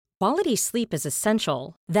Quality sleep is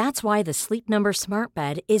essential. That's why the Sleep Number Smart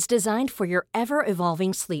Bed is designed for your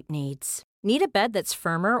ever-evolving sleep needs. Need a bed that's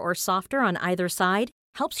firmer or softer on either side?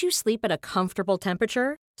 Helps you sleep at a comfortable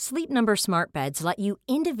temperature? Sleep Number Smart Beds let you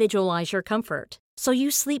individualize your comfort, so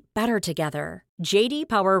you sleep better together. J.D.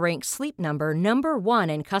 Power ranks Sleep Number number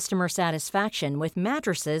 1 in customer satisfaction with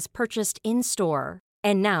mattresses purchased in-store.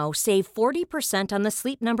 And now, save 40% on the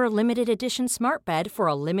Sleep Number Limited Edition Smart Bed for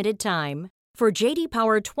a limited time. For J.D.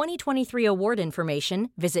 Power 2023 award information,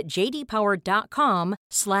 visit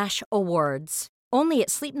jdpower.com/awards. Only at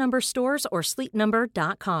Sleep Number stores or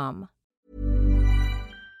sleepnumber.com.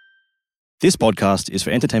 This podcast is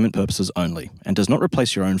for entertainment purposes only and does not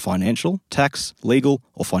replace your own financial, tax, legal,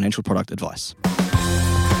 or financial product advice.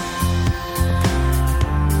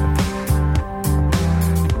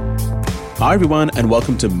 Hi everyone and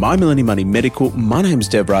welcome to My Millennium Money Medical. My name's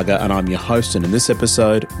Dev Raga and I'm your host, and in this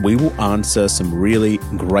episode we will answer some really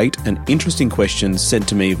great and interesting questions sent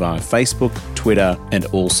to me via Facebook, Twitter and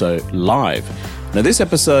also live. Now this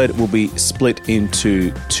episode will be split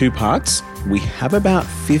into two parts. We have about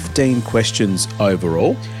 15 questions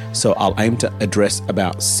overall, so I'll aim to address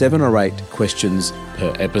about 7 or 8 questions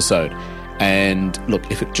per episode. And look,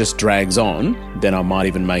 if it just drags on, then I might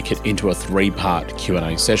even make it into a 3-part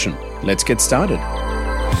Q&A session. Let's get started.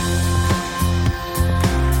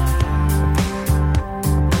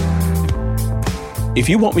 If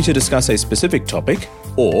you want me to discuss a specific topic,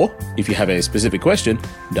 or if you have a specific question,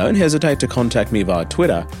 don't hesitate to contact me via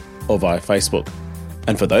Twitter or via Facebook.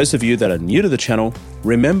 And for those of you that are new to the channel,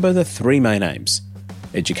 remember the 3 main aims: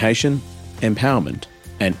 education, empowerment,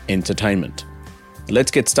 and entertainment.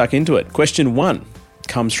 Let's get stuck into it. Question 1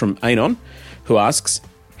 comes from Anon, who asks,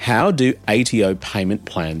 how do ATO payment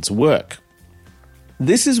plans work?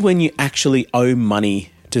 This is when you actually owe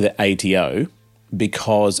money to the ATO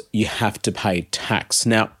because you have to pay tax.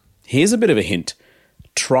 Now, here's a bit of a hint.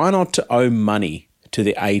 Try not to owe money to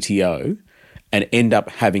the ATO and end up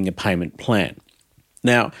having a payment plan.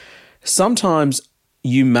 Now, sometimes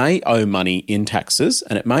you may owe money in taxes,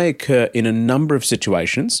 and it may occur in a number of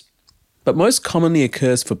situations, but most commonly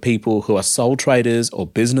occurs for people who are sole traders or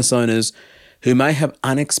business owners who may have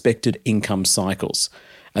unexpected income cycles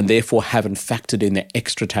and therefore haven't factored in their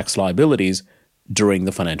extra tax liabilities during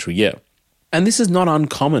the financial year. And this is not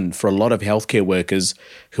uncommon for a lot of healthcare workers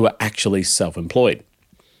who are actually self-employed.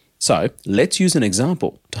 So let's use an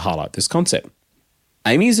example to highlight this concept.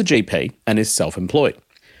 Amy is a GP and is self-employed.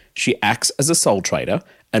 She acts as a sole trader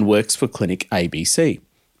and works for Clinic ABC.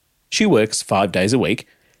 She works 5 days a week,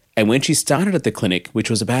 and when she started at the clinic, which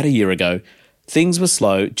was about a year ago, things were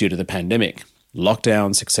slow due to the pandemic,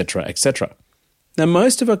 lockdowns, etc., etc. Now,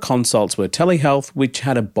 most of her consults were telehealth, which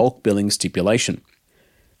had a bulk billing stipulation.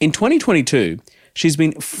 In 2022, she's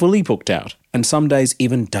been fully booked out, and some days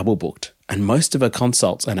even double booked, and most of her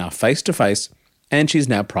consults are now face-to-face, and she's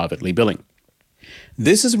now privately billing.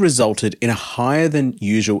 This has resulted in a higher than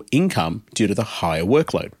usual income due to the higher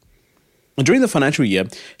workload. During the financial year,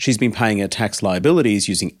 she's been paying her tax liabilities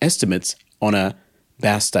using estimates on a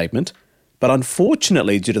BAS statement, but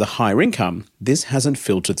unfortunately, due to the higher income, this hasn't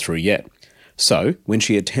filtered through yet. So, when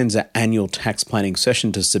she attends her annual tax planning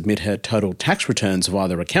session to submit her total tax returns via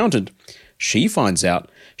their accountant, she finds out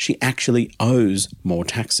she actually owes more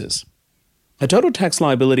taxes. Her total tax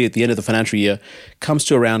liability at the end of the financial year comes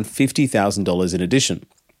to around $50,000 in addition.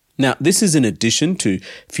 Now, this is in addition to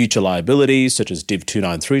future liabilities such as Div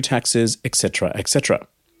 293 taxes, etc., etc.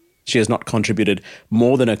 She has not contributed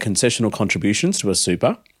more than her concessional contributions to her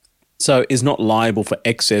super, so is not liable for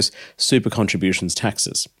excess super contributions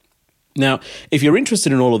taxes. Now, if you're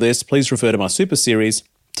interested in all of this, please refer to my super series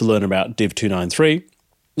to learn about Div 293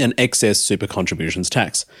 and excess super contributions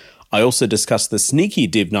tax. I also discussed the sneaky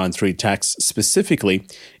Div 93 tax specifically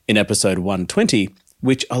in episode 120,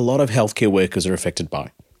 which a lot of healthcare workers are affected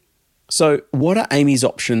by. So what are Amy's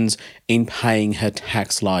options in paying her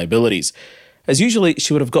tax liabilities? As usually,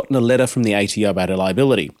 she would have gotten a letter from the ATO about her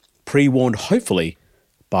liability, pre-warned hopefully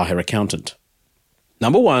by her accountant.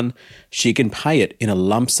 Number 1, she can pay it in a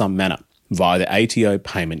lump sum manner via the ATO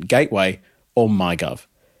Payment Gateway or MyGov.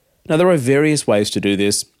 Now, there are various ways to do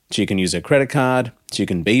this. She can use her credit card, she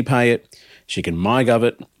can BPay it, she can MyGov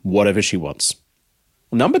it, whatever she wants.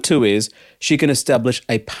 Number 2 is she can establish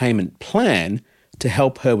a payment plan to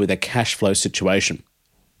help her with a cash flow situation,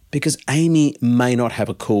 because Amy may not have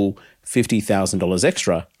a cool $50,000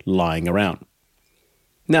 extra lying around.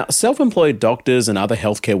 Now, self-employed doctors and other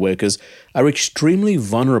healthcare workers are extremely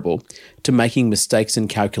vulnerable to making mistakes in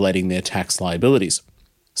calculating their tax liabilities.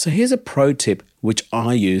 So here's a pro tip which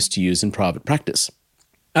I use in private practice.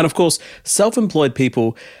 And of course, self-employed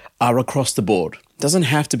people are across the board. Doesn't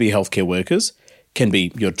have to be healthcare workers, can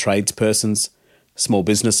be your tradespersons, small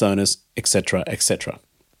business owners, etc., etc.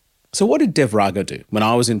 So what did Devraga do when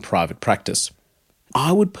I was in private practice?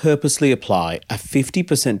 I would purposely apply a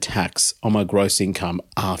 50% tax on my gross income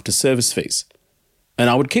after service fees.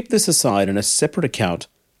 And I would keep this aside in a separate account,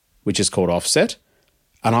 which is called offset,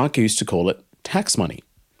 and I used to call it tax money.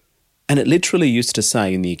 And it literally used to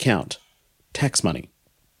say in the account, tax money.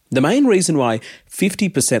 The main reason why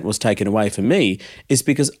 50% was taken away from me is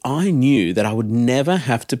because I knew that I would never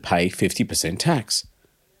have to pay 50% tax.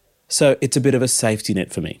 So it's a bit of a safety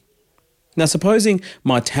net for me. Now, supposing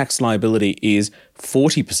my tax liability is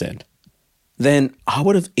 40%, then I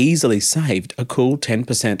would have easily saved a cool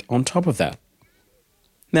 10% on top of that.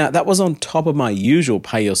 Now, that was on top of my usual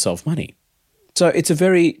pay yourself money. So it's a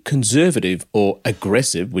very conservative or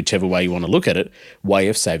aggressive, whichever way you want to look at it, way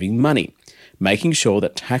of saving money, making sure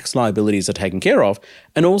that tax liabilities are taken care of,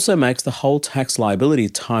 and also makes the whole tax liability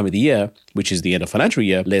time of the year, which is the end of financial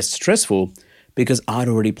year, less stressful because I'd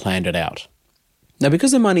already planned it out. Now,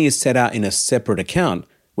 because the money is set out in a separate account,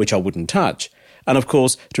 which I wouldn't touch, and of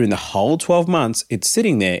course, during the whole 12 months it's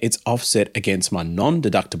sitting there, it's offset against my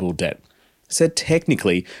non-deductible debt. So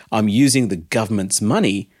technically, I'm using the government's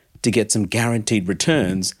money to get some guaranteed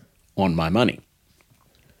returns on my money.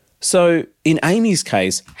 So in Amy's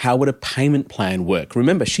case, how would a payment plan work?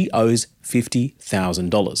 Remember, she owes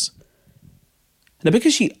 $50,000. Now,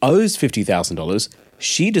 because she owes $50,000,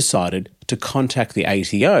 she decided to contact the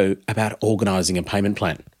ATO about organising a payment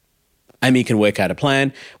plan. Amy can work out a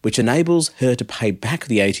plan which enables her to pay back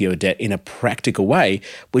the ATO debt in a practical way,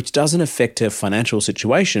 which doesn't affect her financial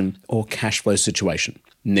situation or cash flow situation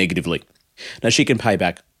negatively. Now, she can pay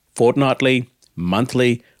back fortnightly,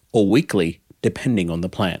 monthly, or weekly, depending on the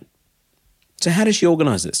plan. So how does she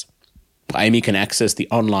organise this? Amy can access the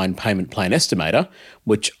online payment plan estimator,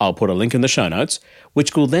 which I'll put a link in the show notes,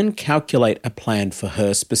 which will then calculate a plan for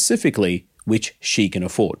her specifically, which she can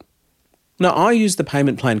afford. Now, I use the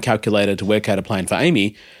payment plan calculator to work out a plan for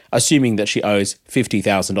Amy, assuming that she owes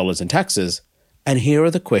 $50,000 in taxes, and here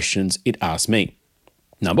are the questions it asks me.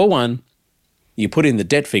 Number 1, you put in the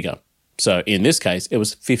debt figure. So in this case, it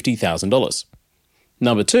was $50,000.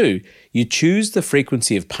 Number 2, you choose the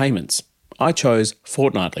frequency of payments. I chose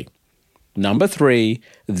fortnightly. Number 3,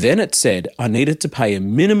 then it said I needed to pay a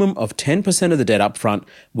minimum of 10% of the debt upfront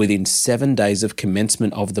within 7 days of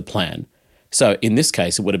commencement of the plan. So in this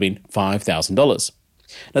case, it would have been $5,000.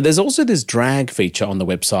 Now, there's also this drag feature on the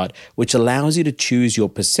website which allows you to choose your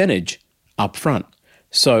percentage upfront.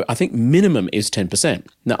 So I think minimum is 10%.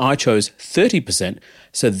 Now, I chose 30%,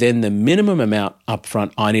 so then the minimum amount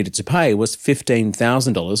upfront I needed to pay was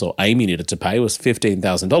 $15,000, or Amy needed to pay was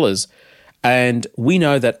 $15,000. And we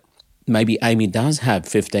know that maybe Amy does have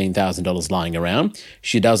 $15,000 lying around.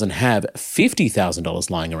 She doesn't have $50,000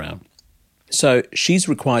 lying around. So she's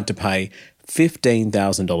required to pay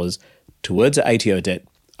 $15,000 towards her ATO debt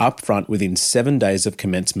upfront within 7 days of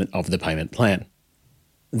commencement of the payment plan.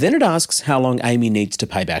 Then it asks how long Amy needs to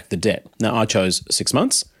pay back the debt. Now, I chose 6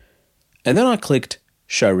 months, and then I clicked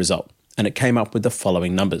Show Result, and it came up with the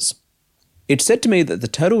following numbers. It said to me that the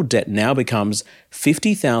total debt now becomes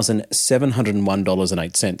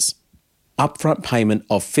 $50,701.08. Upfront payment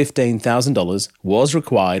of $15,000 was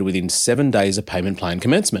required within 7 days of payment plan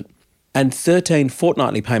commencement, and 13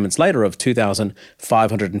 fortnightly payments later of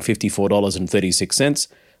 $2,554.36,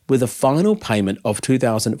 with a final payment of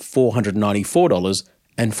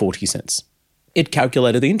 $2,494.40. It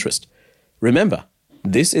calculated the interest. Remember,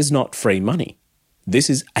 this is not free money. This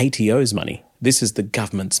is ATO's money. This is the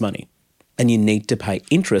government's money. And you need to pay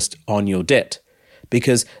interest on your debt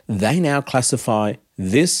because they now classify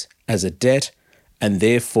this as a debt and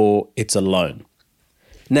therefore it's a loan.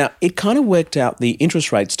 Now, it kind of worked out the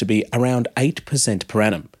interest rates to be around 8% per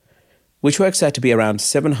annum, which works out to be around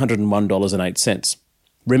 $701.08.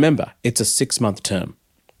 Remember, it's a 6-month term.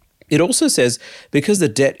 It also says because the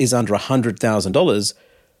debt is under $100,000,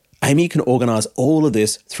 Amy can organise all of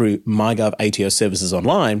this through MyGov ATO services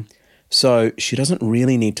online, so she doesn't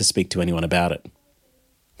really need to speak to anyone about it.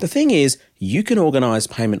 The thing is, you can organise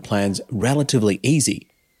payment plans relatively easy,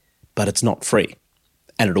 but it's not free,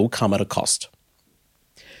 and it'll come at a cost.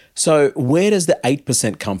 So where does the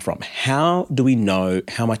 8% come from? How do we know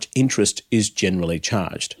how much interest is generally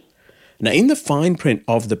charged? Now, in the fine print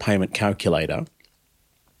of the payment calculator,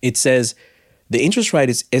 it says the interest rate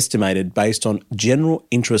is estimated based on general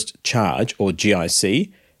interest charge, or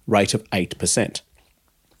GIC, rate of 8%.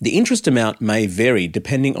 The interest amount may vary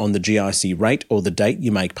depending on the GIC rate or the date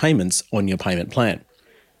you make payments on your payment plan.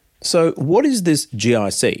 So what is this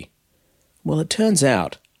GIC? Well, it turns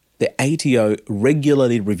out the ATO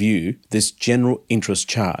regularly review this general interest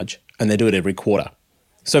charge, and they do it every quarter.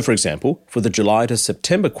 So, for example, for the July to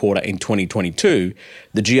September quarter in 2022,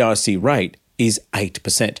 the GIC rate is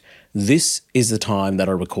 8%. This is the time that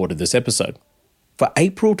I recorded this episode. For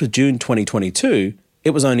April to June 2022,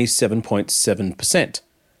 it was only 7.7%.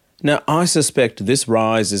 Now, I suspect this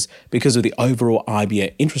rise is because of the overall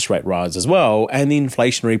IBA interest rate rise as well, and the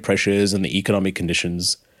inflationary pressures and the economic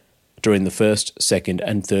conditions during the first, second,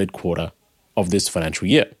 and third quarter of this financial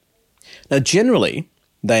year. Now, generally,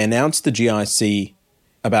 they announce the GIC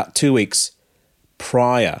about 2 weeks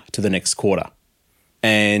prior to the next quarter.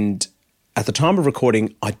 And at the time of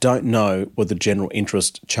recording, I don't know what the general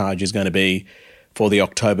interest charge is going to be for the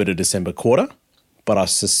October to December quarter, but I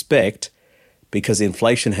suspect because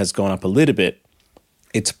inflation has gone up a little bit,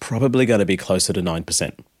 it's probably going to be closer to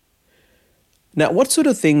 9%. Now, what sort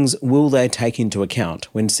of things will they take into account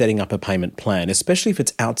when setting up a payment plan, especially if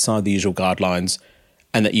it's outside the usual guidelines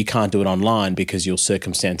and that you can't do it online because your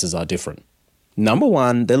circumstances are different? Number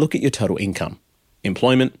one, they look at your total income,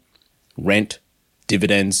 employment, rent,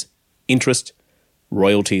 dividends, interest,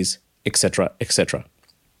 royalties, etc., etc.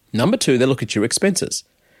 Number two, they look at your expenses,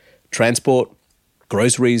 transport,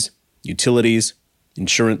 groceries, utilities,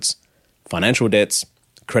 insurance, financial debts,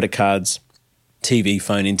 credit cards, TV,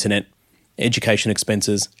 phone, internet, education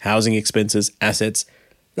expenses, housing expenses, assets.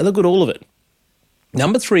 They look at all of it.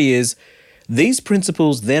 Number three is these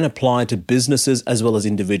principles then apply to businesses as well as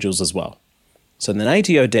individuals as well. So in an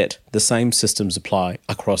ATO debt, the same systems apply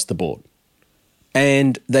across the board.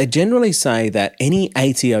 And they generally say that any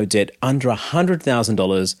ATO debt under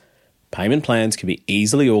 $100,000, payment plans can be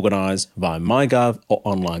easily organised via MyGov or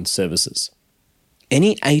online services.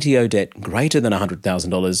 Any ATO debt greater than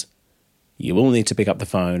 $100,000, you will need to pick up the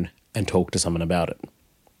phone and talk to someone about it.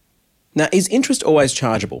 Now, is interest always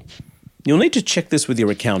chargeable? You'll need to check this with your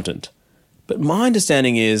accountant, but my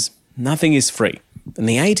understanding is nothing is free, and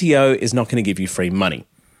the ATO is not going to give you free money.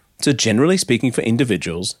 So generally speaking, for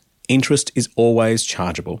individuals, interest is always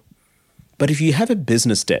chargeable. But if you have a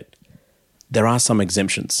business debt, there are some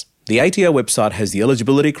exemptions. The ATO website has the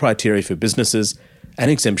eligibility criteria for businesses and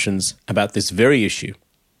exemptions about this very issue.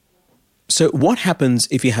 So what happens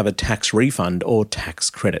if you have a tax refund or tax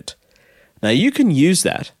credit? Now, you can use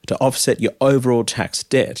that to offset your overall tax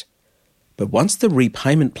debt, but once the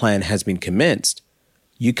repayment plan has been commenced,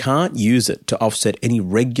 you can't use it to offset any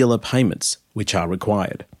regular payments which are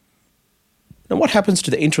required. Now, what happens to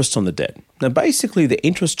the interest on the debt? Now, basically, the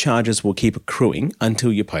interest charges will keep accruing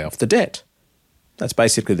until you pay off the debt. That's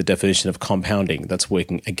basically the definition of compounding that's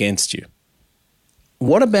working against you.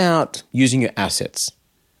 What about using your assets?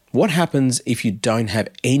 What happens if you don't have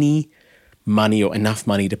any money or enough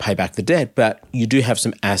money to pay back the debt, but you do have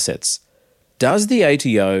some assets? Does the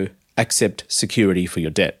ATO accept security for your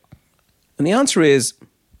debt? And the answer is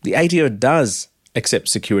the ATO does accept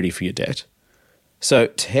security for your debt. So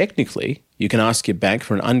technically, you can ask your bank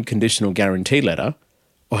for an unconditional guarantee letter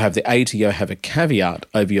or have the ATO have a caveat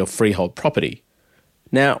over your freehold property.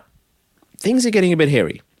 Now, things are getting a bit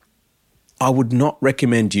hairy. I would not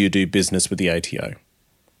recommend you do business with the ATO.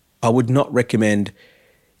 I would not recommend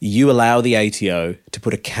you allow the ATO to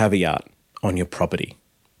put a caveat on your property.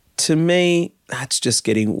 To me, that's just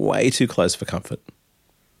getting way too close for comfort.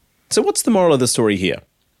 So what's the moral of the story here?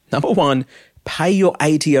 Number one, pay your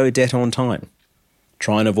ATO debt on time.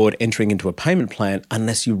 Try and avoid entering into a payment plan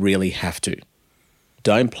unless you really have to.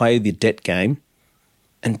 Don't play the debt game.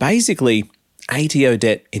 And basically, ATO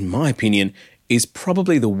debt, in my opinion, is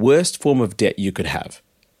probably the worst form of debt you could have.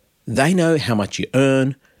 They know how much you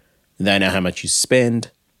earn, they know how much you spend,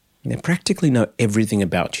 and they practically know everything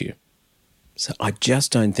about you. So I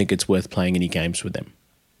just don't think it's worth playing any games with them.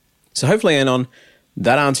 So hopefully, Anon,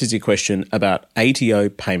 that answers your question about ATO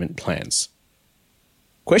payment plans.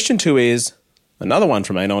 Question 2 is another one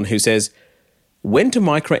from Anon who says, when to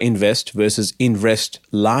micro-invest versus invest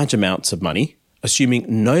large amounts of money, assuming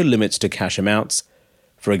no limits to cash amounts,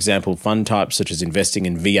 for example, fund types such as investing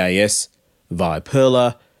in VAS via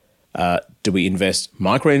Perla. Do we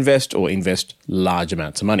micro-invest or invest large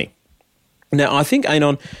amounts of money? Now, I think,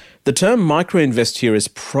 Anon, the term micro-invest here is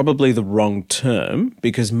probably the wrong term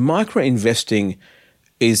because micro-investing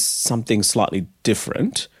is something slightly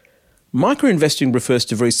different. Micro-investing refers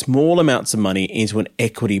to very small amounts of money into an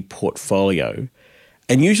equity portfolio.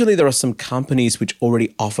 And usually there are some companies which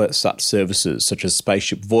already offer such services, such as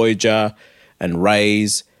Spaceship Voyager and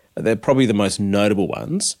Raise. They're probably the most notable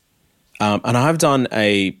ones. And I've done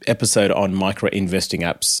an episode on micro-investing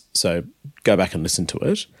apps, so go back and listen to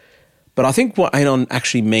it. But I think what Anon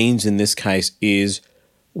actually means in this case is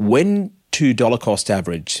when to dollar cost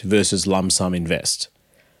average versus lump sum invest.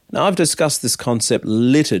 Now, I've discussed this concept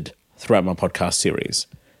littered throughout my podcast series,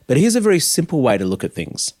 but here's a very simple way to look at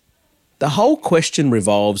things. The whole question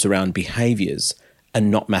revolves around behaviours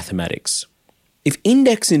and not mathematics. If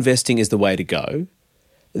index investing is the way to go,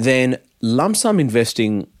 then lump sum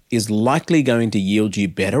investing is likely going to yield you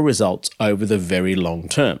better results over the very long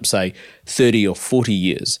term, say 30 or 40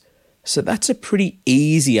 years. So that's a pretty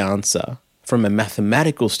easy answer from a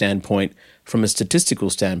mathematical standpoint, from a statistical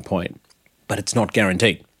standpoint, but it's not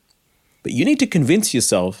guaranteed. But you need to convince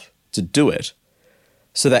yourself to do it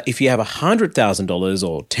so that if you have $100,000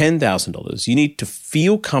 or $10,000, you need to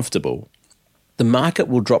feel comfortable the market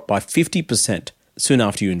will drop by 50% soon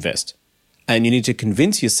after you invest. And you need to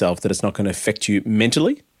convince yourself that it's not going to affect you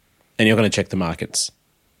mentally, and you're going to check the markets.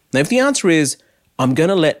 Now, if the answer is, I'm going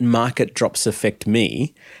to let market drops affect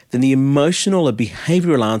me, then the emotional or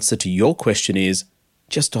behavioral answer to your question is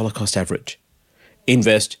just dollar cost average.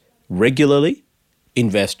 Invest regularly,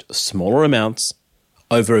 invest smaller amounts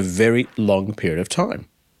over a very long period of time.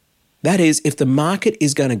 That is, if the market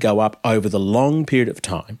is going to go up over the long period of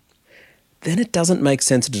time, then it doesn't make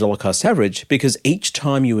sense to dollar cost average, because each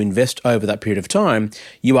time you invest over that period of time,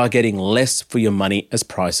 you are getting less for your money as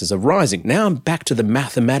prices are rising. Now I'm back to the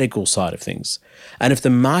mathematical side of things. And if the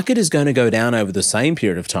market is going to go down over the same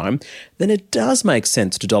period of time, then it does make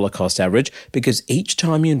sense to dollar cost average, because each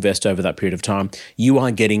time you invest over that period of time, you are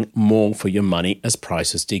getting more for your money as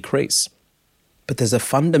prices decrease. But there's a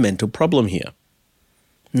fundamental problem here.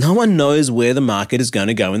 No one knows where the market is going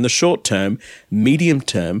to go in the short term, medium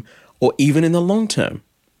term, or even in the long term.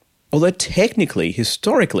 Although technically,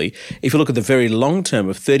 historically, if you look at the very long term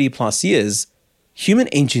of 30 plus years, human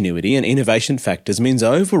ingenuity and innovation factors means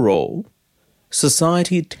overall,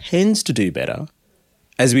 society tends to do better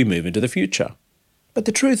as we move into the future. But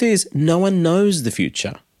the truth is, no one knows the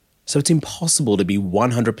future, so it's impossible to be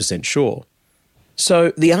 100% sure.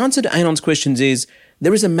 So the answer to Anon's questions is,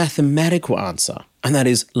 there is a mathematical answer, and that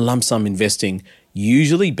is lump sum investing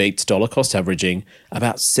usually beats dollar cost averaging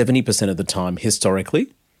about 70% of the time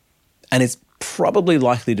historically, and it's probably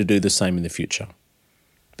likely to do the same in the future.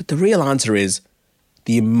 But the real answer is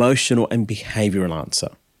the emotional and behavioral answer,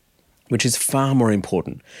 which is far more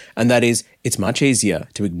important, and that is it's much easier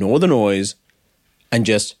to ignore the noise and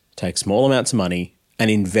just take small amounts of money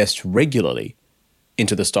and invest regularly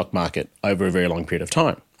into the stock market over a very long period of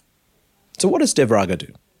time. So what does Devraga do?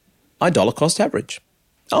 I dollar cost average.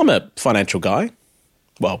 I'm a financial guy.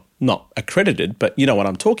 Well, not accredited, but you know what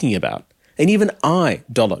I'm talking about. And even I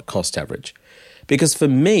dollar cost average. Because for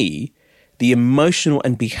me, the emotional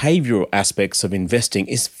and behavioral aspects of investing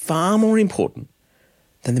is far more important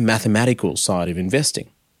than the mathematical side of investing.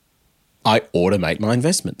 I automate my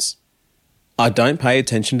investments. I don't pay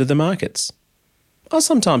attention to the markets. I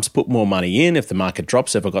sometimes put more money in if the market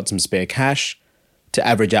drops, if I've got some spare cash, to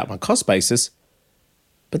average out my cost basis,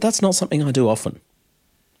 but that's not something I do often.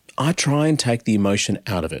 I try and take the emotion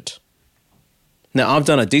out of it. Now, I've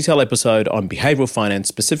done a detailed episode on behavioral finance,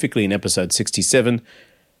 specifically in episode 67,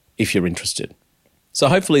 if you're interested. So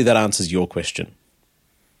hopefully that answers your question.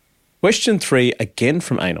 Question 3, again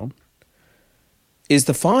from Anon, is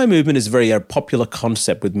the FIRE movement is a very popular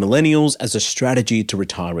concept with millennials as a strategy to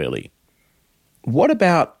retire early. What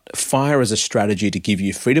about FIRE as a strategy to give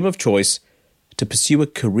you freedom of choice to pursue a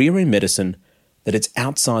career in medicine that it's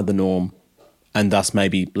outside the norm and thus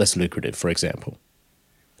maybe less lucrative, for example?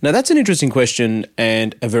 Now, that's an interesting question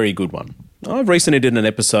and a very good one. I've recently did an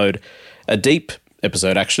episode, a deep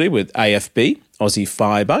episode actually, with AFB, Aussie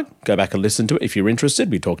Firebug. Go back and listen to it if you're interested.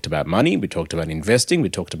 We talked about money, we talked about investing, we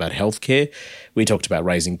talked about healthcare, we talked about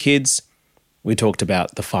raising kids, we talked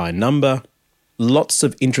about the FIRE number. Lots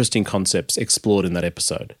of interesting concepts explored in that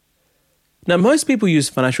episode. Now, most people use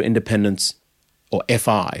financial independence, or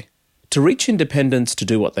FI, to reach independence to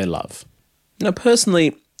do what they love. Now,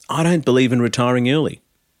 personally, I don't believe in retiring early.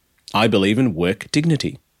 I believe in work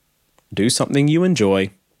dignity. Do something you enjoy,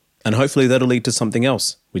 and hopefully that'll lead to something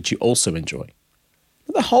else which you also enjoy.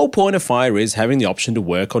 The whole point of FIRE is having the option to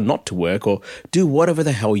work or not to work or do whatever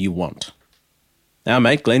the hell you want. Our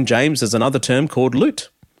mate Glenn James has another term called LOOT,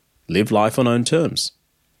 live life on own terms.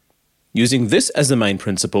 Using this as the main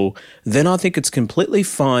principle, then I think it's completely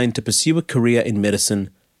fine to pursue a career in medicine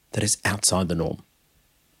that is outside the norm.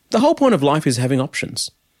 The whole point of life is having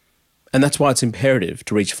options. And that's why it's imperative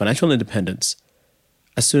to reach financial independence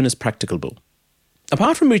as soon as practicable.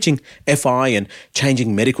 Apart from reaching FI and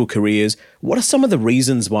changing medical careers, what are some of the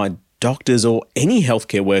reasons why doctors or any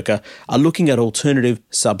healthcare worker are looking at alternative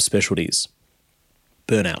subspecialties?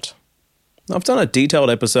 Burnout. I've done a detailed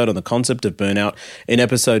episode on the concept of burnout in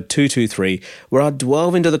episode 223, where I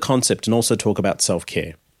delve into the concept and also talk about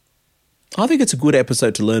self-care. I think it's a good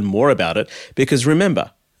episode to learn more about it because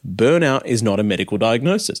remember, burnout is not a medical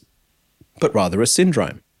diagnosis, but rather a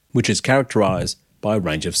syndrome, which is characterised by a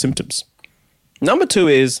range of symptoms. Number 2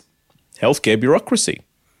 is healthcare bureaucracy.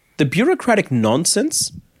 The bureaucratic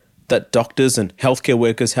nonsense that doctors and healthcare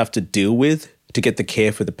workers have to deal with to get the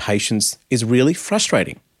care for the patients is really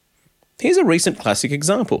frustrating. Here's a recent classic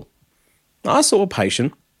example. I saw a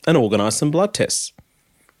patient and organised some blood tests.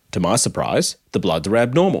 To my surprise, the bloods were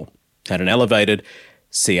abnormal, had an elevated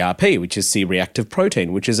CRP, which is C-reactive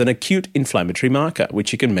protein, which is an acute inflammatory marker,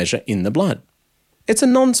 which you can measure in the blood. It's a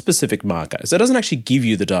non-specific marker, so it doesn't actually give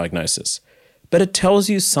you the diagnosis, but it tells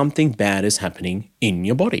you something bad is happening in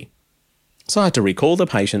your body. So I had to recall the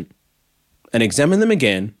patient and examine them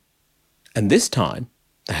again, and this time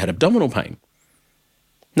they had abdominal pain.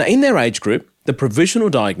 Now, in their age group, the provisional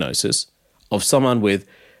diagnosis of someone with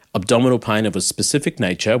abdominal pain of a specific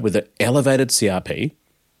nature with an elevated CRP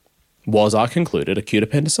was, I concluded, acute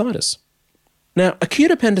appendicitis. Now,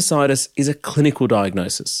 acute appendicitis is a clinical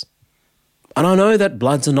diagnosis, and I know that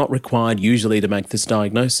bloods are not required usually to make this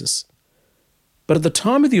diagnosis. But at the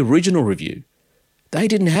time of the original review, they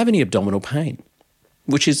didn't have any abdominal pain,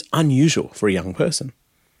 which is unusual for a young person.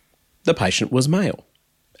 The patient was male,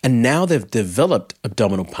 and now they've developed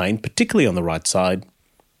abdominal pain, particularly on the right side,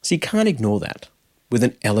 so you can't ignore that with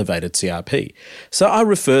an elevated CRP. So I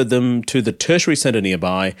referred them to the tertiary centre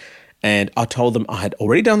nearby, and I told them I had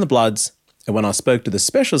already done the bloods, and when I spoke to the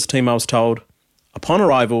specialist team, I was told, upon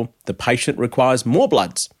arrival, the patient requires more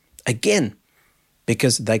bloods, again,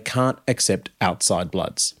 because they can't accept outside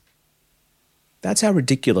bloods. That's how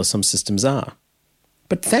ridiculous some systems are.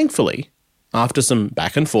 But thankfully, after some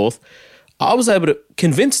back and forth, I was able to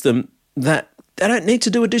convince them that they don't need to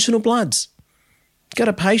do additional bloods. Got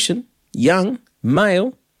a patient, young,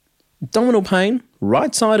 male, abdominal pain,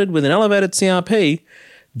 right-sided with an elevated CRP,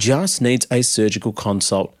 just needs a surgical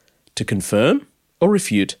consult to confirm or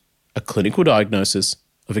refute a clinical diagnosis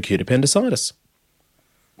of acute appendicitis.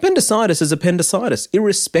 Appendicitis is appendicitis,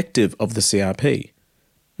 irrespective of the CRP.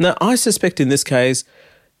 Now, I suspect in this case,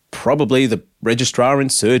 probably the registrar in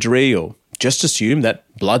surgery or just assume that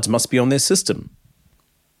bloods must be on their system.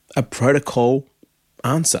 A protocol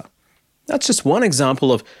answer. That's just one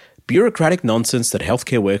example of bureaucratic nonsense that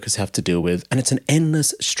healthcare workers have to deal with, and it's an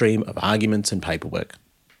endless stream of arguments and paperwork.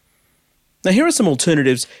 Now, here are some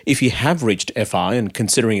alternatives if you have reached FI and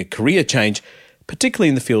considering a career change, particularly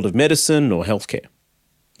in the field of medicine or healthcare.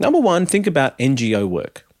 Number 1, think about NGO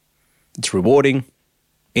work. It's rewarding,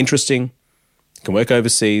 interesting, you can work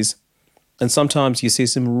overseas, and sometimes you see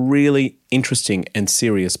some really interesting and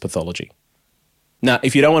serious pathology. Now,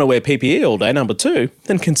 if you don't want to wear PPE all day, number 2,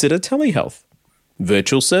 then consider telehealth,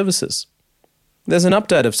 virtual services. There's an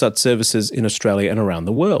update of such services in Australia and around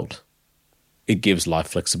the world. It gives life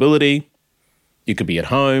flexibility. You could be at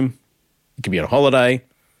home, you could be on holiday,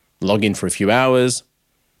 log in for a few hours,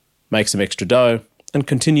 make some extra dough, and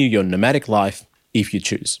continue your nomadic life if you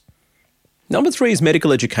choose. Number 3 is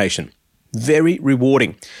medical education. Very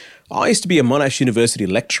rewarding. I used to be a Monash University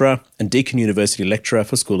lecturer and Deakin University lecturer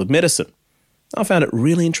for School of Medicine. I found it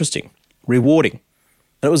really interesting, rewarding,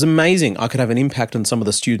 and it was amazing I could have an impact on some of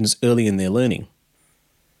the students early in their learning.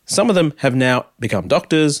 Some of them have now become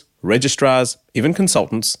doctors, registrars, even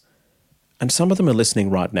consultants, and some of them are listening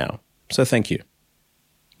right now, so thank you.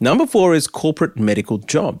 Number 4 is corporate medical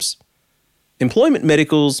jobs. Employment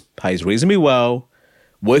Medicals pays reasonably well,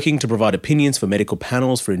 working to provide opinions for medical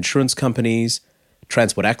panels for insurance companies,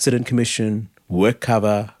 Transport Accident Commission, work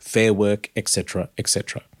cover, fair work, etc.,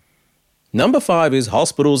 etc. Number 5 is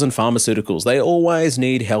hospitals and pharmaceuticals. They always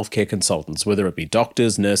need healthcare consultants, whether it be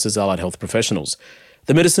doctors, nurses, allied health professionals.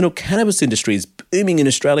 The medicinal cannabis industry is booming in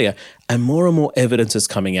Australia, and more evidence is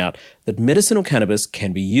coming out that medicinal cannabis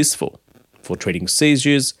can be useful for treating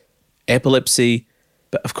seizures, epilepsy,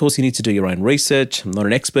 but of course you need to do your own research. I'm not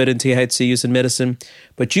an expert in THC use in medicine,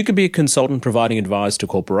 but you could be a consultant providing advice to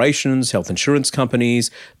corporations, health insurance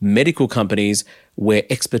companies, medical companies, where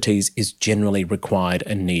expertise is generally required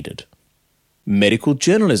and needed. Medical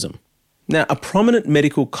journalism. Now, a prominent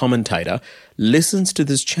medical commentator listens to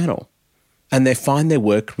this channel and they find their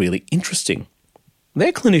work really interesting.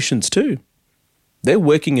 They're clinicians too. They're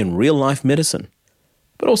working in real-life medicine,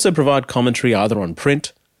 but also provide commentary either on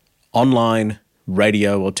print, online,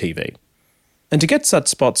 radio or TV. And to get such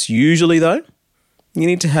spots usually though, you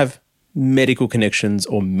need to have medical connections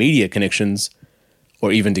or media connections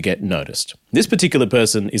or even to get noticed. This particular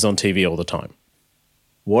person is on TV all the time.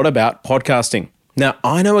 What about podcasting? Now,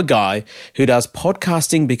 I know a guy who does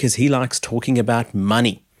podcasting because he likes talking about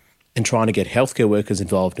money and trying to get healthcare workers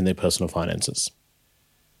involved in their personal finances.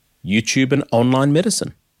 YouTube and online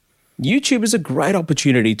medicine. YouTube is a great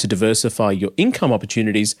opportunity to diversify your income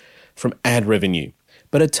opportunities from ad revenue,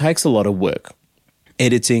 but it takes a lot of work.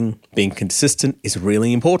 Editing, being consistent is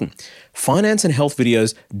really important. Finance and health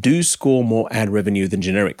videos do score more ad revenue than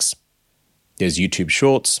generics. There's YouTube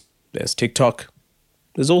Shorts, there's TikTok,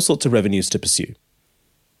 there's all sorts of revenues to pursue.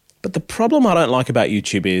 But the problem I don't like about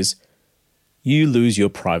YouTube is you lose your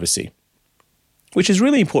privacy, which is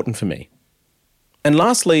really important for me. And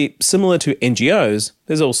lastly, similar to NGOs,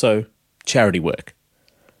 there's also charity work.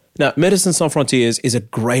 Now, Médecins Sans Frontières is a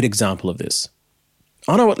great example of this.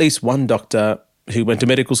 I know at least one doctor who went to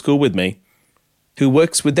medical school with me who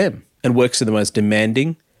works with them and works in the most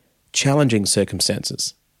demanding, challenging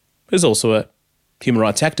circumstances. Who's also a human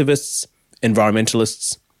rights activist,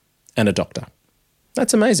 environmentalist, and a doctor.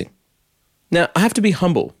 That's amazing. Now, I have to be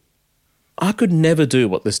humble. I could never do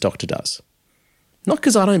what this doctor does. Not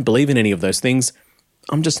because I don't believe in any of those things,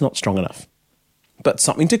 I'm just not strong enough. But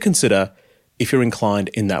something to consider if you're inclined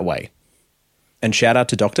in that way. And shout out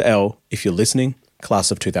to Dr. L if you're listening,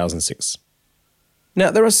 class of 2006. Now,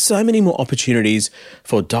 there are so many more opportunities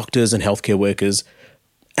for doctors and healthcare workers,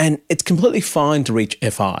 and it's completely fine to reach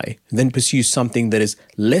FI, then pursue something that is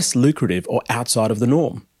less lucrative or outside of the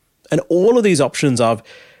norm. And all of these options I've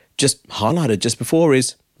just highlighted just before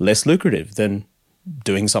is less lucrative than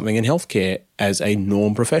doing something in healthcare as a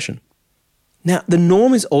norm profession. Now, the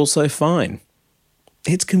norm is also fine.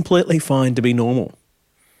 It's completely fine to be normal.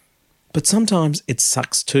 But sometimes it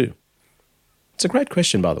sucks too. It's a great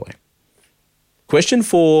question, by the way. Question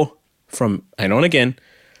 4 from Anon again,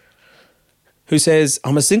 who says,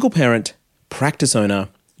 I'm a single parent, practice owner,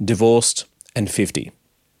 divorced, and 50.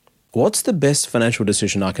 What's the best financial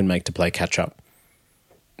decision I can make to play catch up?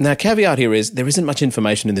 Now, caveat here is there isn't much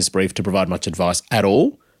information in this brief to provide much advice at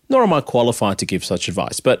all, nor am I qualified to give such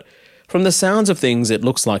advice. But from the sounds of things, it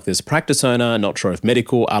looks like this practice owner, not sure if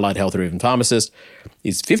medical, allied health, or even pharmacist,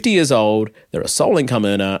 is 50 years old, they're a sole income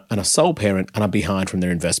earner and a sole parent and are behind from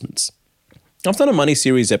their investments. I've done a Money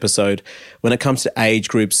Series episode when it comes to age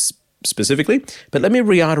groups specifically, but let me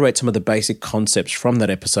reiterate some of the basic concepts from that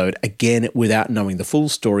episode, again, without knowing the full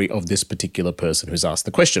story of this particular person who's asked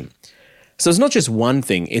the question. So it's not just one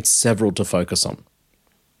thing, it's several to focus on.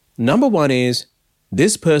 Number 1 is,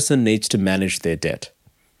 this person needs to manage their debt.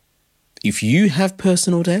 If you have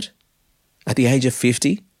personal debt at the age of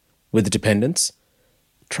 50 with dependents,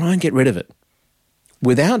 try and get rid of it.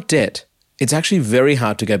 Without debt, it's actually very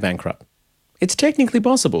hard to go bankrupt. It's technically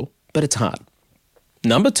possible, but it's hard.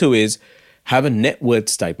 Number 2 is have a net worth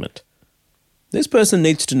statement. This person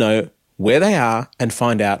needs to know where they are and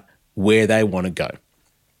find out where they want to go,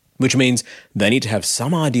 which means they need to have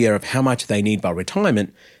some idea of how much they need by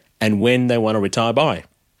retirement and when they want to retire by.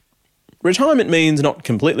 Retirement means not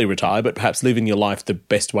completely retire, but perhaps living your life the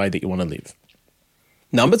best way that you want to live.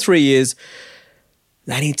 Number 3 is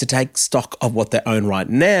they need to take stock of what they own right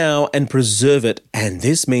now and preserve it, and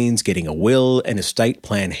this means getting a will and estate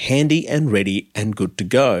plan handy and ready and good to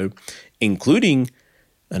go, including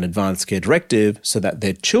an advanced care directive so that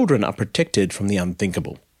their children are protected from the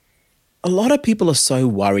unthinkable. A lot of people are so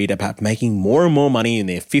worried about making more and more money in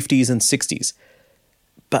their 50s and 60s,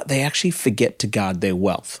 but they actually forget to guard their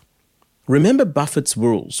wealth. Remember Buffett's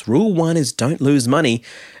rules. Rule 1 is don't lose money,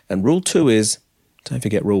 and Rule 2 is don't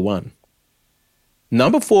forget Rule 1.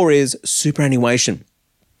 Number 4 is superannuation.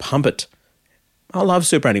 Pump it. I love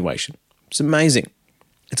superannuation. It's amazing.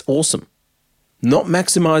 It's awesome. Not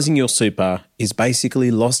maximising your super is basically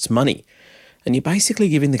lost money, and you're basically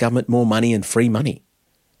giving the government more money and free money.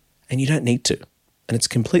 And you don't need to. And it's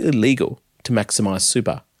completely legal to maximise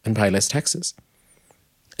super and pay less taxes.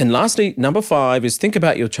 And lastly, number 5 is think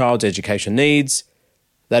about your child's education needs.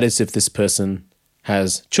 That is if this person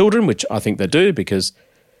has children, which I think they do because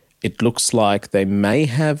it looks like they may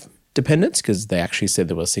have dependents because they actually said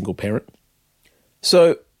they were a single parent.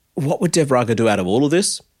 So what would Devraga do out of all of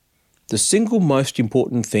this? The single most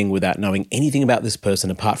important thing without knowing anything about this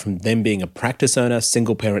person apart from them being a practice owner,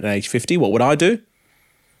 single parent at age 50, what would I do?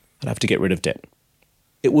 I'd have to get rid of debt.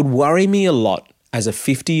 It would worry me a lot as a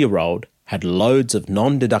 50-year-old had loads of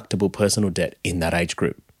non-deductible personal debt in that age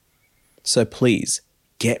group. So please,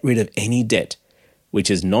 get rid of any debt which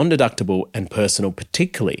is non-deductible and personal,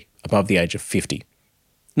 particularly above the age of 50.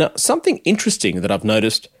 Now, something interesting that I've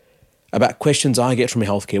noticed about questions I get from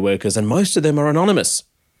healthcare workers, and most of them are anonymous.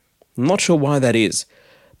 I'm not sure why that is,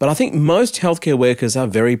 but I think most healthcare workers are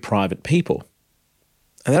very private people,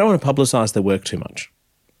 and they don't want to publicise their work too much.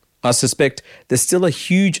 I suspect there's still a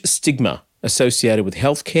huge stigma associated with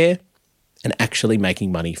healthcare and actually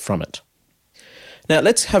making money from it. Now,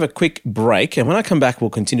 let's have a quick break, and when I come back, we'll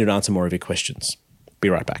continue to answer more of your questions. Be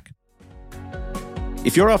right back.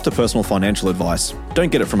 If you're after personal financial advice,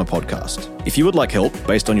 don't get it from a podcast. If you would like help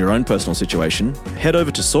based on your own personal situation, head over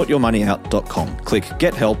to sortyourmoneyout.com. Click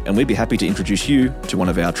Get Help and we'd be happy to introduce you to one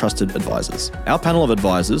of our trusted advisors. Our panel of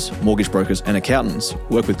advisors, mortgage brokers and accountants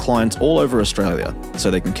work with clients all over Australia so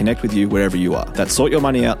they can connect with you wherever you are. That's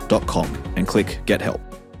sortyourmoneyout.com and click Get Help.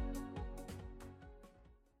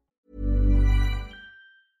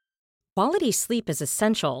 Quality sleep is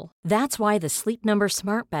essential. That's why the Sleep Number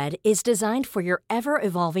Smart Bed is designed for your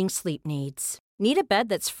ever-evolving sleep needs. Need a bed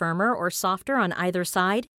that's firmer or softer on either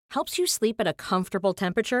side? Helps you sleep at a comfortable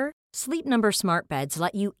temperature? Sleep Number Smart Beds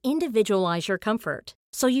let you individualize your comfort,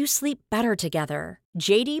 so you sleep better together.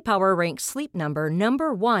 J.D. Power ranks Sleep Number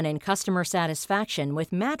number 1 in customer satisfaction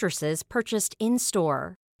with mattresses purchased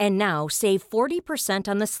in-store. And now, save 40%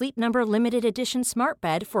 on the Sleep Number Limited Edition Smart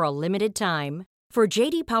Bed for a limited time. For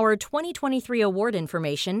J.D. Power 2023 award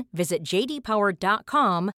information, visit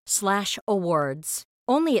jdpower.com/awards.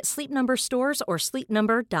 Only at Sleep Number stores or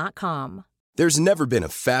sleepnumber.com. There's never been a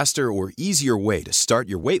faster or easier way to start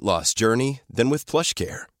your weight loss journey than with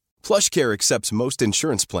PlushCare. PlushCare accepts most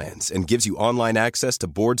insurance plans and gives you online access to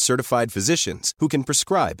board-certified physicians who can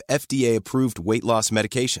prescribe FDA-approved weight loss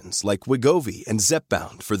medications like Wegovy and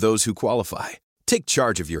Zepbound for those who qualify. Take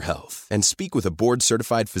charge of your health and speak with a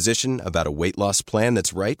board-certified physician about a weight loss plan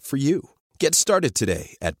that's right for you. Get started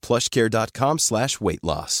today at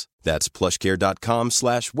plushcare.com/weight-loss. That's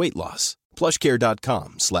plushcare.com/weight-loss.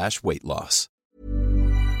 plushcare.com/weight-loss.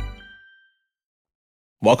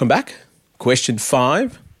 Welcome back. Question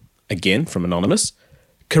 5, again from Anonymous.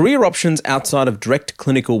 Career options outside of direct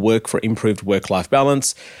clinical work for improved work-life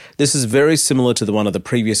balance. This is very similar to one of the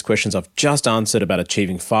previous questions I've just answered about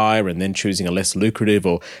achieving FIRE and then choosing a less lucrative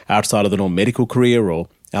or outside of the norm medical career or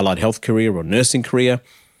allied health career or nursing career.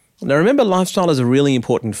 Now remember, lifestyle is a really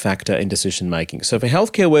important factor in decision making. So for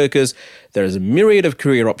healthcare workers, there is a myriad of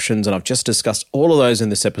career options, and I've just discussed all of those in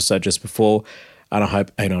this episode just before, and I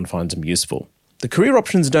hope anyone finds them useful. The career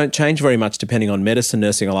options don't change very much depending on medicine,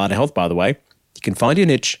 nursing, or allied health, by the way. You can find your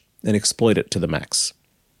niche and exploit it to the max.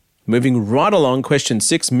 Moving right along, question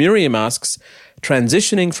 6, Miriam asks,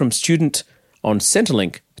 transitioning from student on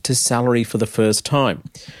Centrelink to salary for the first time.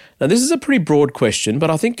 Now, this is a pretty broad question, but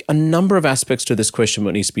I think a number of aspects to this question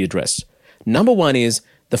needs to be addressed. Number one is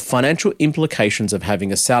the financial implications of having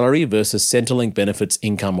a salary versus Centrelink benefits,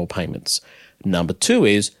 income, or payments. Number two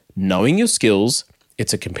is knowing your skills.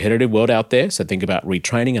 It's a competitive world out there, so think about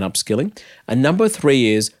retraining and upskilling. And number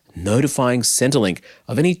three is notifying Centrelink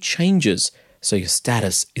of any changes so your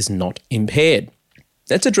status is not impaired.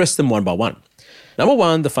 Let's address them one by one. Number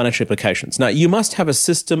one, the financial implications. Now, you must have a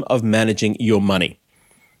system of managing your money.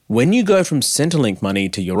 When you go from Centrelink money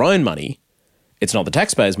to your own money, it's not the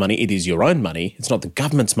taxpayers' money, it is your own money. It's not the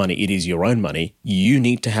government's money, it is your own money. You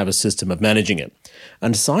need to have a system of managing it.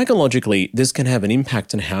 And psychologically, this can have an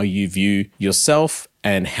impact on how you view yourself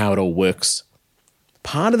and how it all works.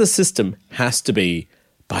 Part of the system has to be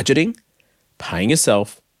budgeting, paying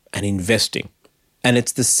yourself, and investing. And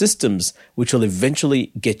it's the systems which will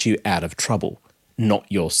eventually get you out of trouble, not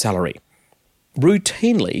your salary.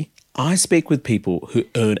 Routinely, I speak with people who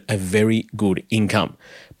earn a very good income,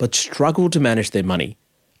 but struggle to manage their money.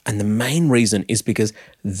 And the main reason is because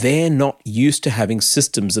they're not used to having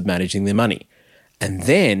systems of managing their money. And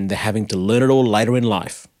then they're having to learn it all later in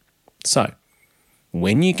life. So,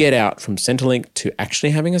 when you get out from Centrelink to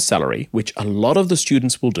actually having a salary, which a lot of the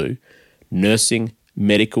students will do, nursing,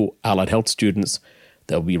 medical, allied health students,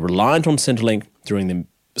 they'll be reliant on Centrelink during the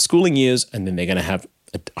schooling years, and then they're going to have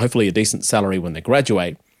hopefully a decent salary when they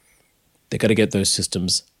graduate. They've got to get those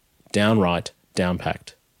systems downright,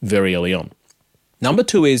 down-packed very early on. Number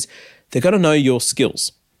two is they've got to know your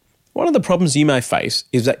skills. One of the problems you may face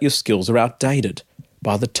is that your skills are outdated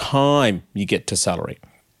by the time you get to salary.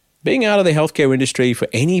 Being out of the healthcare industry for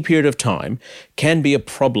any period of time can be a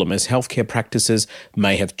problem as healthcare practices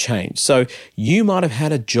may have changed. So you might have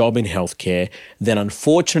had a job in healthcare, then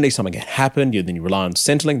unfortunately something happened, then you rely on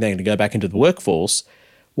Centrelink, then to go back into the workforce.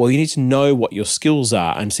 Well, you need to know what your skills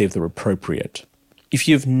are and see if they're appropriate. If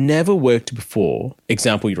you've never worked before,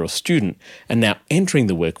 example, you're a student and now entering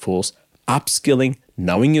the workforce, upskilling,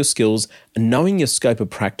 knowing your skills, and knowing your scope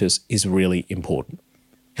of practice is really important.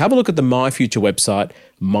 Have a look at the My Future website,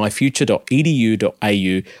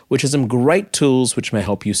 myfuture.edu.au, which has some great tools which may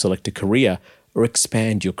help you select a career or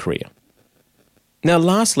expand your career. Now,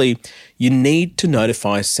 lastly, you need to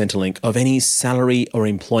notify Centrelink of any salary or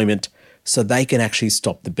employment so they can actually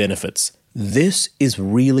stop the benefits. This is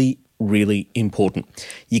really, really important.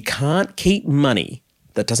 You can't keep money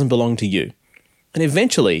that doesn't belong to you. And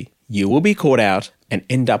eventually, you will be caught out and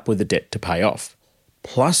end up with a debt to pay off.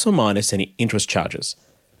 plus or minus any interest charges.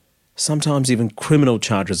 Sometimes even criminal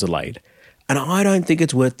charges are laid, and I don't think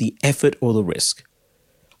it's worth the effort or the risk.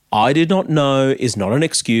 I did not know is not an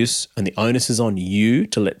excuse, and the onus is on you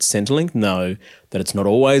to let Centrelink know that it's not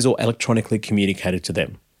always or electronically communicated to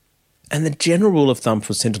them. And the general rule of thumb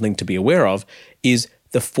for Centrelink to be aware of is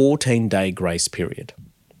the 14-day grace period.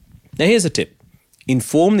 Now here's a tip.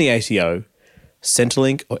 Inform the ATO,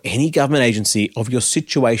 Centrelink or any government agency of your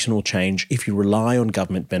situational change if you rely on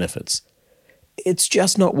government benefits. It's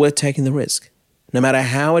just not worth taking the risk, no matter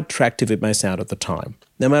how attractive it may sound at the time,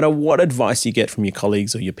 no matter what advice you get from your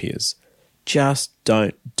colleagues or your peers. Just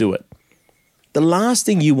don't do it. The last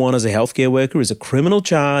thing you want as a healthcare worker is a criminal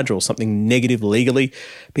charge or something negative legally,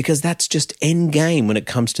 because that's just end game when it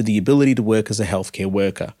comes to the ability to work as a healthcare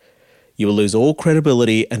worker. You will lose all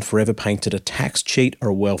credibility and forever painted a tax cheat or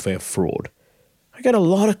a welfare fraud. I get a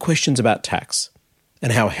lot of questions about tax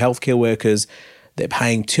and how healthcare workers, they're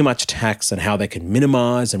paying too much tax and how they can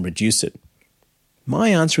minimise and reduce it. My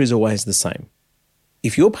answer is always the same.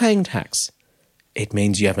 If you're paying tax, it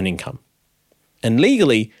means you have an income. And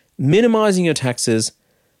legally, minimising your taxes,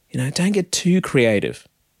 don't get too creative.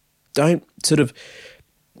 Don't sort of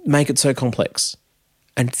make it so complex.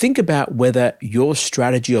 And think about whether your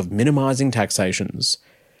strategy of minimising taxations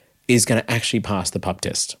is going to actually pass the pub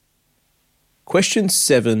test. Question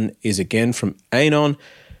 7 is again from Anon,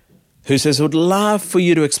 who says, I would love for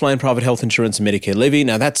you to explain private health insurance and Medicare levy.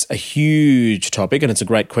 Now, that's a huge topic and it's a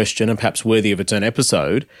great question and perhaps worthy of its own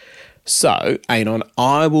episode. So, Anon,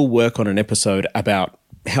 I will work on an episode about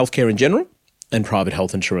healthcare in general and private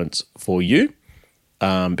health insurance for you,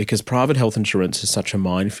 because private health insurance is such a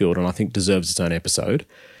minefield and I think deserves its own episode.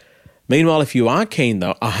 Meanwhile, if you are keen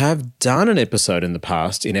though, I have done an episode in the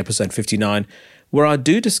past, in episode 59, where I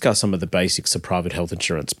do discuss some of the basics of private health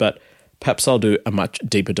insurance, but perhaps I'll do a much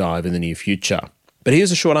deeper dive in the near future. But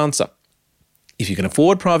here's a short answer. If you can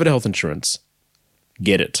afford private health insurance,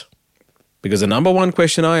 get it. Because the number one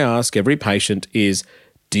question I ask every patient is,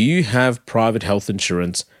 do you have private health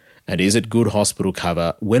insurance and is it good hospital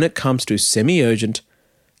cover when it comes to semi-urgent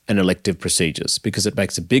and elective procedures? Because it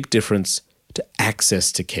makes a big difference to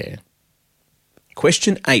access to care.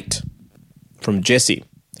 Question 8 from Jesse,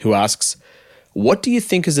 who asks, what do you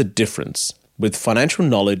think is a difference with financial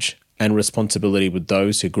knowledge and responsibility with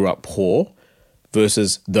those who grew up poor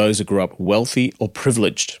versus those who grew up wealthy or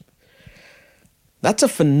privileged? That's a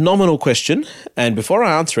phenomenal question, and before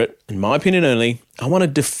I answer it, in my opinion only, I want to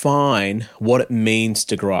define what it means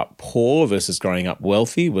to grow up poor versus growing up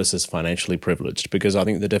wealthy versus financially privileged, because I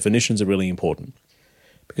think the definitions are really important.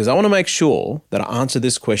 Because I want to make sure that I answer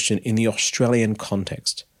this question in the Australian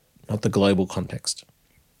context, not the global context.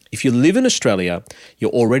 If you live in Australia,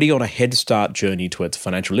 you're already on a head start journey towards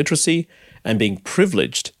financial literacy and being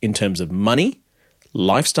privileged in terms of money,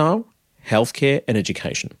 lifestyle, healthcare, and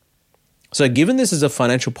education. So given this is a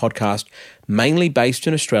financial podcast mainly based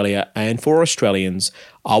in Australia and for Australians,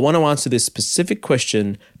 I want to answer this specific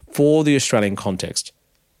question for the Australian context.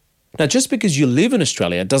 Now, just because you live in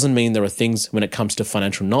Australia doesn't mean there are things when it comes to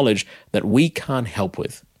financial knowledge that we can't help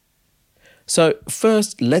with. So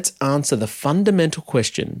first, let's answer the fundamental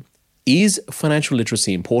question, is financial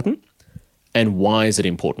literacy important and why is it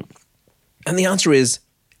important? And the answer is,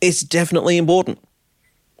 it's definitely important.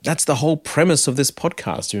 That's the whole premise of this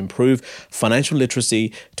podcast, to improve financial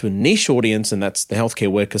literacy to a niche audience, and that's the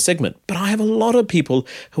healthcare worker segment. But I have a lot of people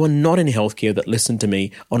who are not in healthcare that listen to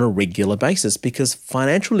me on a regular basis because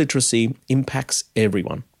financial literacy impacts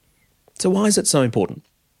everyone. So why is it so important?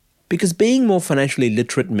 Because being more financially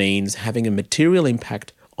literate means having a material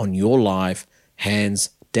impact on your life, hands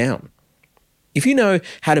down. If you know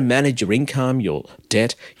how to manage your income, your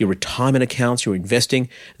debt, your retirement accounts, your investing,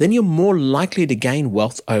 then you're more likely to gain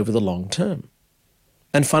wealth over the long term.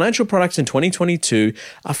 And financial products in 2022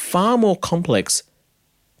 are far more complex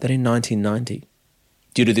than in 1990.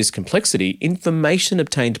 Due to this complexity, information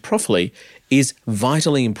obtained properly is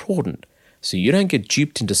vitally important, so you don't get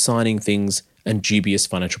duped into signing things and dubious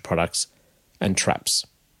financial products and traps.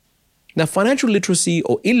 Now, financial literacy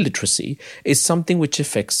or illiteracy is something which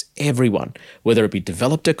affects everyone, whether it be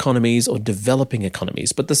developed economies or developing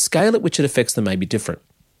economies, but the scale at which it affects them may be different.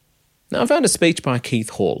 Now, I found a speech by Keith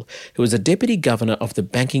Hall, who was a Deputy Governor of the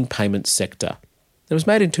banking payments sector. It was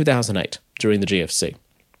made in 2008 during the GFC.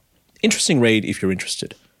 Interesting read if you're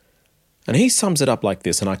interested. And he sums it up like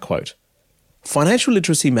this, and I quote, "Financial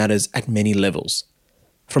literacy matters at many levels.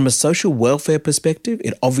 From a social welfare perspective,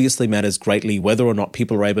 it obviously matters greatly whether or not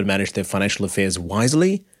people are able to manage their financial affairs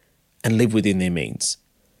wisely and live within their means.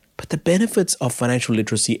 But the benefits of financial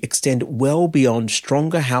literacy extend well beyond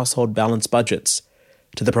stronger household balance budgets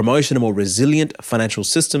to the promotion of more resilient financial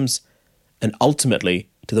systems, and ultimately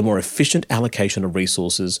to the more efficient allocation of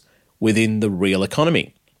resources within the real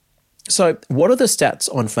economy. So, what are the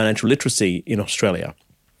stats on financial literacy in Australia?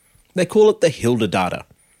 They call it the HILDA data,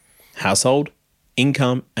 Household,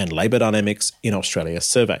 Income and Labour Dynamics in Australia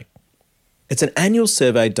survey. It's an annual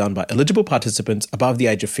survey done by eligible participants above the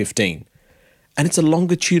age of 15, and it's a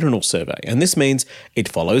longitudinal survey, and this means it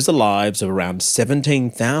follows the lives of around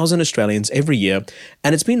 17,000 Australians every year,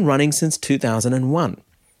 and it's been running since 2001.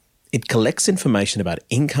 It collects information about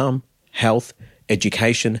income, health,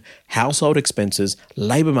 education, household expenses,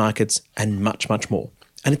 labour markets, and much, much more.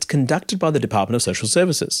 And it's conducted by the Department of Social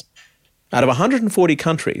Services. Out of 140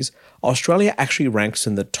 countries, Australia actually ranks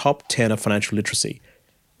in the top 10 of financial literacy,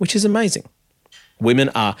 which is amazing. Women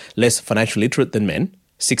are less financially literate than men,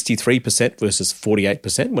 63% versus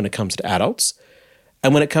 48% when it comes to adults.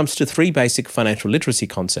 And when it comes to 3 basic financial literacy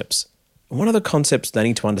concepts, one of the concepts they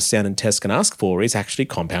need to understand and test and ask for is actually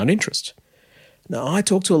compound interest. Now, I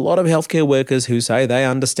talk to a lot of healthcare workers who say they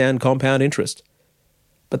understand compound interest,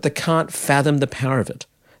 but they can't fathom the power of it,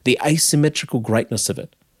 the asymmetrical greatness of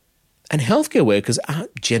it. And healthcare workers are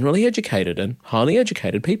generally educated and highly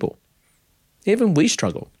educated people. Even we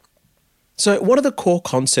struggle. So what are the core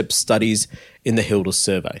concept studies in the HILDA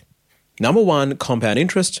survey? Number 1, compound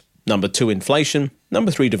interest. Number 2, inflation.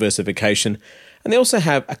 Number 3, diversification. And they also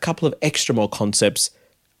have a couple of extra more concepts,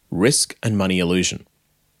 risk and money illusion.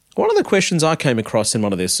 One of the questions I came across in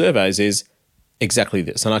one of their surveys is exactly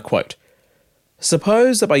this, and I quote,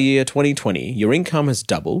 "Suppose that by year 2020 your income has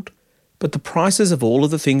doubled, but the prices of all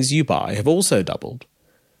of the things you buy have also doubled.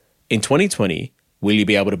 In 2020, will you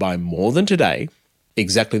be able to buy more than today,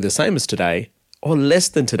 exactly the same as today, or less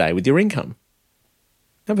than today with your income?"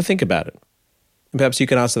 Have a think about it. And perhaps you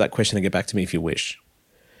can answer that question and get back to me if you wish.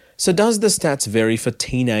 So does the stats vary for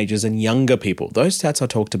teenagers and younger people? Those stats I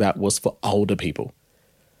talked about was for older people.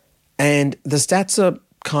 And the stats are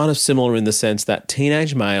kind of similar in the sense that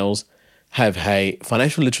teenage males have a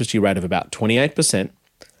financial literacy rate of about 28%,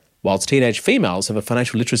 whilst teenage females have a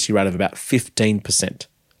financial literacy rate of about 15%.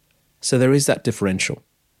 So there is that differential.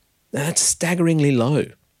 Now, that's staggeringly low.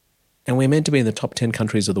 And we're meant to be in the top 10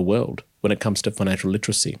 countries of the world when it comes to financial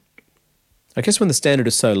literacy. I guess when the standard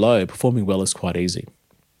is so low, performing well is quite easy.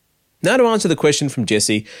 Now to answer the question from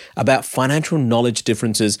Jesse about financial knowledge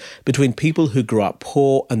differences between people who grew up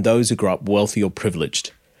poor and those who grew up wealthy or privileged.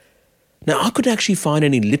 Now, I couldn't actually find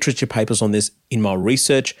any literature papers on this in my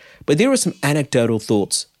research, but there are some anecdotal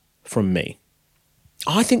thoughts from me.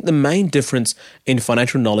 I think the main difference in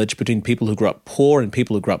financial knowledge between people who grew up poor and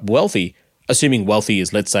people who grew up wealthy, assuming wealthy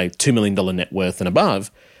is, let's say, $2 million net worth and above,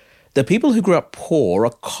 the people who grew up poor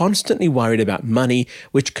are constantly worried about money,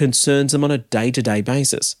 which concerns them on a day-to-day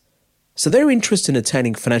basis. So their interest in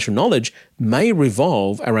attaining financial knowledge may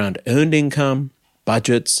revolve around earned income,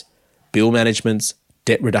 budgets, bill managements,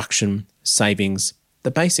 debt reduction, savings,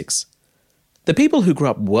 the basics. The people who grew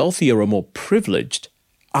up wealthier or more privileged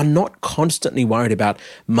are not constantly worried about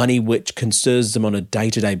money which concerns them on a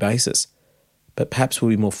day-to-day basis, but perhaps will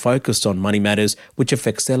be more focused on money matters which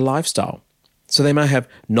affects their lifestyle. So they may have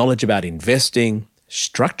knowledge about investing,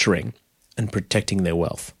 structuring, and protecting their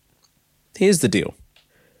wealth. Here's the deal.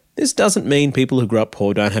 This doesn't mean people who grew up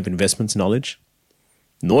poor don't have investments knowledge,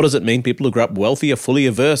 nor does it mean people who grew up wealthy are fully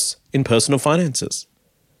averse in personal finances.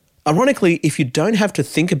 Ironically, if you don't have to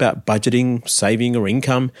think about budgeting, saving, or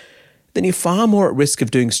income, then you're far more at risk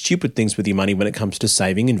of doing stupid things with your money when it comes to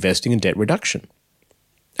saving, investing, and debt reduction.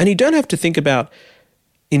 And you don't have to think about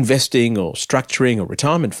investing or structuring or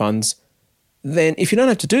retirement funds, then if you don't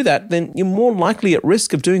have to do that, then you're more likely at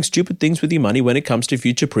risk of doing stupid things with your money when it comes to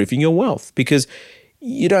future-proofing your wealth, because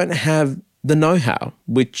you don't have the know-how,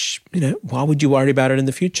 which, why would you worry about it in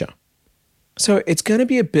the future? So it's going to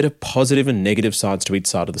be a bit of positive and negative sides to each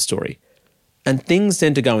side of the story. And things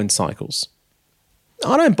tend to go in cycles.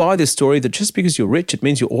 I don't buy this story that just because you're rich, it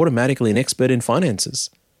means you're automatically an expert in finances.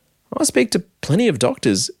 I speak to plenty of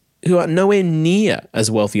doctors who are nowhere near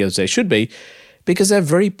as wealthy as they should be because they have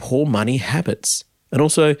very poor money habits. And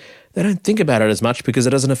also, they don't think about it as much because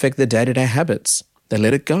it doesn't affect their day-to-day habits. They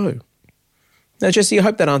let it go. Now, Jesse, I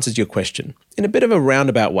hope that answers your question in a bit of a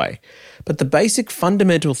roundabout way. But the basic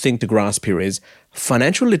fundamental thing to grasp here is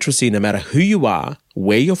financial literacy, no matter who you are,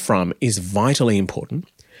 where you're from, is vitally important,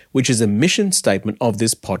 which is a mission statement of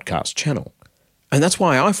this podcast channel. And that's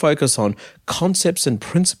why I focus on concepts and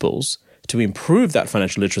principles to improve that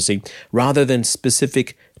financial literacy rather than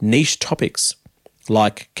specific niche topics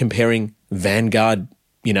like comparing Vanguard,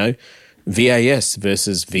 VAS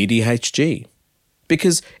versus VDHG.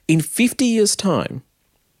 Because in 50 years' time,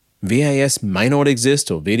 VAS may not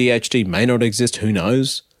exist or VDHD may not exist, who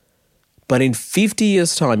knows? But in 50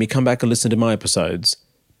 years' time, you come back and listen to my episodes,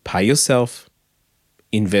 pay yourself,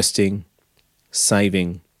 investing,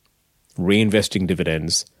 saving, reinvesting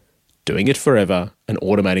dividends, doing it forever, and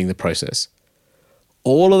automating the process.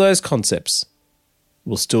 All of those concepts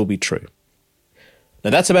will still be true.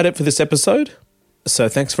 Now, that's about it for this episode. So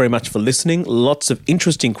thanks very much for listening. Lots of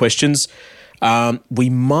interesting questions. We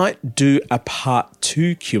might do a part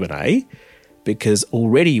 2 Q&A because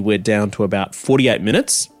already we're down to about 48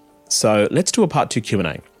 minutes. So let's do a part 2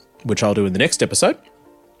 Q&A, which I'll do in the next episode.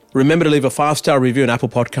 Remember to leave a 5-star review on Apple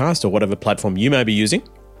Podcast or whatever platform you may be using,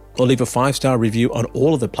 or leave a 5-star review on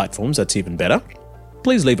all of the platforms. That's even better.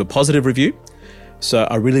 Please leave a positive review. So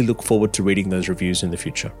I really look forward to reading those reviews in the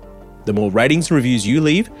future. The more ratings and reviews you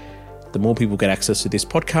leave, the more people get access to this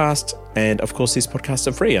podcast. And of course, these podcasts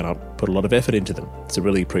are free and I put a lot of effort into them. So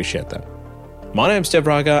really appreciate that. My name's Dev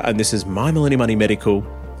Raga and this is My Millennial Money Medical.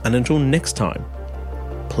 And until next time,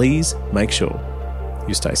 please make sure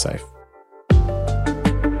you stay safe.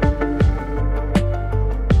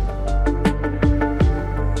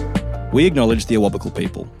 We acknowledge the Awabakal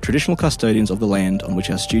people, traditional custodians of the land on which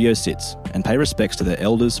our studio sits, and pay respects to their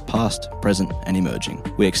elders past, present and emerging.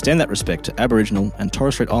 We extend that respect to Aboriginal and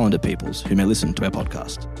Torres Strait Islander peoples who may listen to our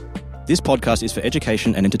podcast. This podcast is for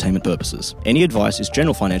education and entertainment purposes. Any advice is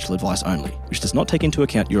general financial advice only, which does not take into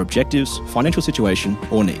account your objectives, financial situation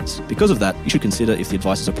or needs. Because of that, you should consider if the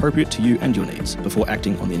advice is appropriate to you and your needs before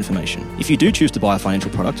acting on the information. If you do choose to buy a financial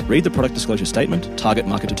product, read the product disclosure statement, target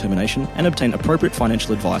market determination, and obtain appropriate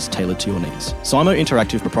financial advice tailored to your needs. Simo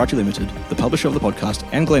Interactive Proprietary Limited, the publisher of the podcast,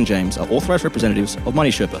 and Glenn James are authorised representatives of Money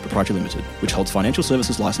Sherpa Proprietary Limited, which holds financial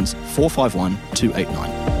services licence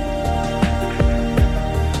 451289.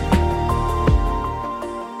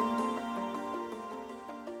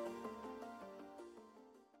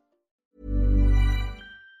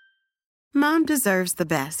 Mom deserves the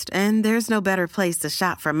best, and there's no better place to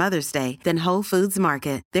shop for Mother's Day than Whole Foods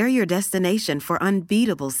Market. They're your destination for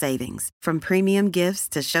unbeatable savings, from premium gifts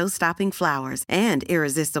to show-stopping flowers and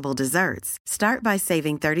irresistible desserts. Start by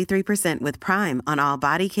saving 33% with Prime on all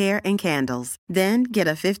body care and candles. Then get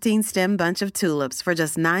a 15-stem bunch of tulips for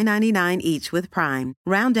just $9.99 each with Prime.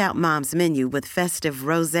 Round out Mom's menu with festive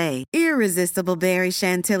rosé, irresistible berry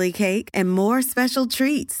chantilly cake, and more special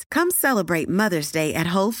treats. Come celebrate Mother's Day at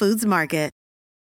Whole Foods Market.